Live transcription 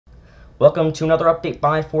Welcome to another update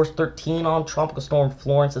by Force 13 on Tropical Storm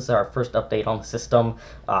Florence. This is our first update on the system.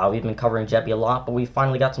 We've been covering Jebi a lot, but we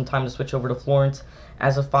finally got some time to switch over to Florence.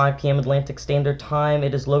 As of 5 p.m. Atlantic Standard Time,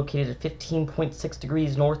 it is located at 15.6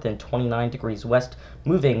 degrees north and 29 degrees west,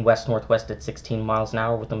 moving west-northwest at 16 miles an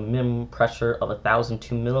hour with a minimum pressure of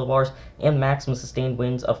 1,002 millibars and maximum sustained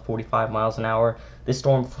winds of 45 miles an hour. This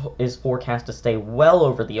storm is forecast to stay well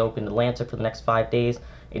over the open Atlantic for the next 5 days.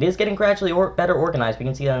 It is getting gradually better organized. We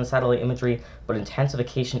can see that in the satellite imagery, but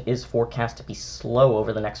intensification is forecast to be slow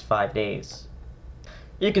over the next 5 days.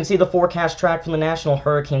 You can see the forecast track from the National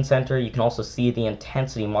Hurricane Center. You can also see the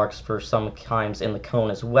intensity marks for some times in the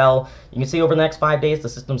cone as well. You can see over the next 5 days, the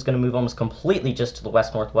system's going to move almost completely just to the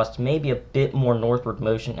west-northwest, maybe a bit more northward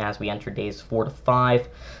motion as we enter days 4 to 5.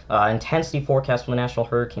 Intensity forecast from the National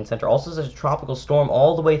Hurricane Center also says a tropical storm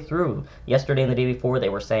all the way through. Yesterday and the day before, they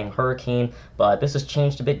were saying hurricane, but this has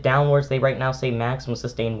changed a bit downwards. They right now say maximum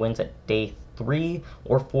sustained winds at day 3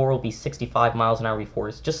 or 4 will be 65 miles an hour before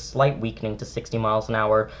it's just slight weakening to 60 miles an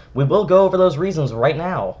hour. We will go over those reasons right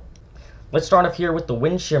now. Let's start off here with the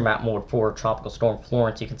wind shear map mode for Tropical Storm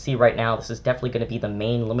Florence. You can see right now this is definitely going to be the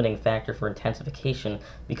main limiting factor for intensification,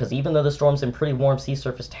 because even though the storm's in pretty warm sea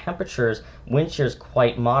surface temperatures, wind shear is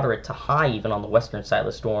quite moderate to high even on the western side of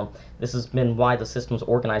the storm. This has been why the system's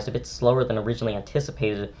organized a bit slower than originally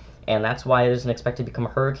anticipated, and that's why it isn't expected to become a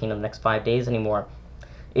hurricane in the next 5 days anymore.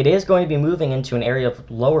 It is going to be moving into an area of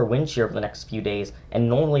lower wind shear over the next few days, and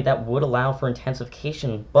normally that would allow for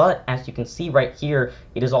intensification, but as you can see right here,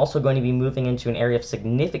 it is also going to be moving into an area of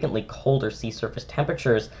significantly colder sea surface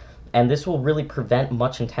temperatures, and this will really prevent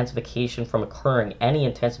much intensification from occurring. Any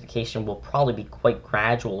intensification will probably be quite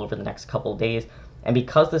gradual over the next couple of days, and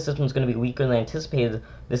because the system is going to be weaker than anticipated,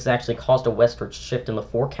 this has actually caused a westward shift in the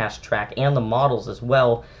forecast track and the models as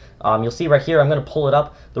well. You'll see right here, I'm going to pull it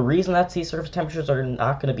up. The reason that sea surface temperatures are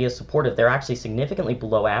not going to be as supportive, they're actually significantly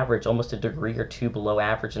below average, almost a degree or two below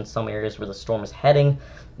average in some areas where the storm is heading.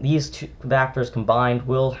 These two factors combined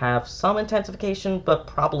will have some intensification, but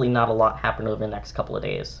probably not a lot happen over the next couple of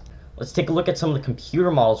days. Let's take a look at some of the computer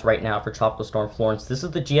models right now for Tropical Storm Florence. This is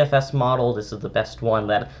the GFS model. This is the best one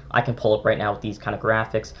that I can pull up right now with these kind of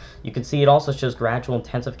graphics. You can see it also shows gradual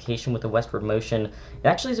intensification with the westward motion. It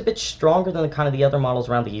actually is a bit stronger than the other models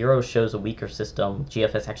around. The Euro shows a weaker system.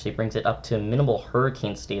 GFS actually brings it up to minimal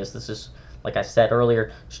hurricane status. This is, like I said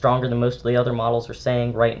earlier, stronger than most of the other models are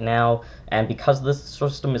saying right now. And because this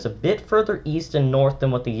system is a bit further east and north than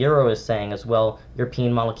what the Euro is saying as well,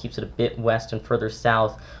 European model keeps it a bit west and further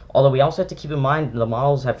south. Although we also have to keep in mind the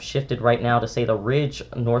models have shifted right now to say the ridge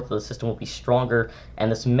north of the system will be stronger,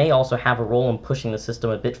 and this may also have a role in pushing the system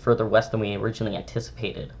a bit further west than we originally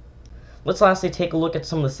anticipated. Let's lastly take a look at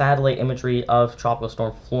some of the satellite imagery of Tropical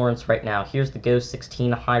Storm Florence right now. Here's the GOES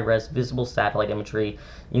 16 high-res visible satellite imagery.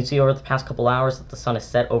 You can see over the past couple hours that the sun is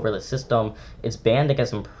set over the system. Its banding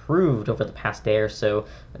has improved over the past day or so.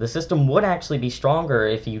 The system would actually be stronger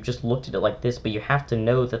if you just looked at it like this, but you have to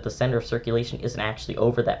know that the center of circulation isn't actually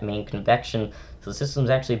over that main convection, so the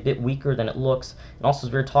system's actually a bit weaker than it looks. And also,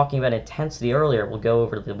 as we were talking about intensity earlier, we'll go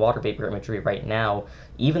over the water vapor imagery right now.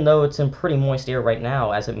 Even though it's in pretty moist air right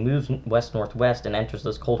now, as it moves west-northwest and enters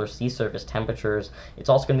those colder sea surface temperatures, it's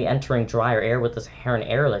also going to be entering drier air with the Saharan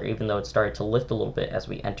air layer, even though it started to lift a little bit as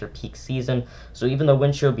we enter peak season. So even though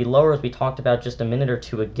wind shear will be lower, as we talked about just a minute or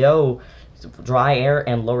two ago, dry air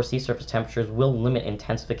and lower sea surface temperatures will limit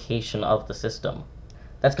intensification of the system.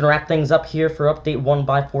 That's going to wrap things up here for Update 1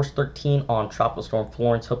 by Force 13 on Tropical Storm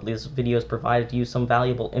Florence. Hopefully this video has provided you some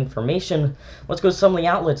valuable information. Let's go to some of the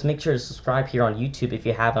outlets. Make sure to subscribe here on YouTube if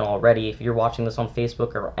you haven't already. If you're watching this on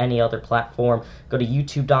Facebook or any other platform, go to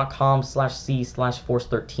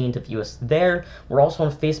youtube.com/c/Force13 to view us there. We're also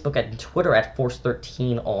on Facebook and Twitter at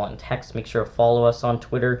Force13 all on text. Make sure to follow us on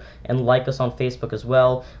Twitter and like us on Facebook as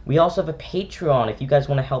well. We also have a Patreon if you guys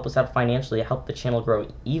want to help us out financially, help the channel grow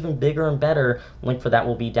even bigger and better. Link for that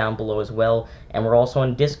will be down below as well. And we're also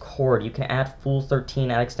on Discord. You can add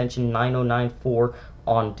Fool13 at extension 9094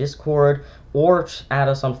 on Discord, or add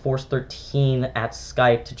us on Force13 at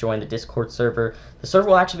Skype to join the Discord server. The server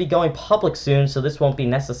will actually be going public soon, so this won't be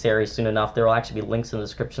necessary soon enough. There will actually be links in the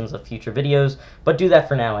descriptions of future videos, but do that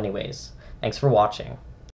for now anyways. Thanks for watching.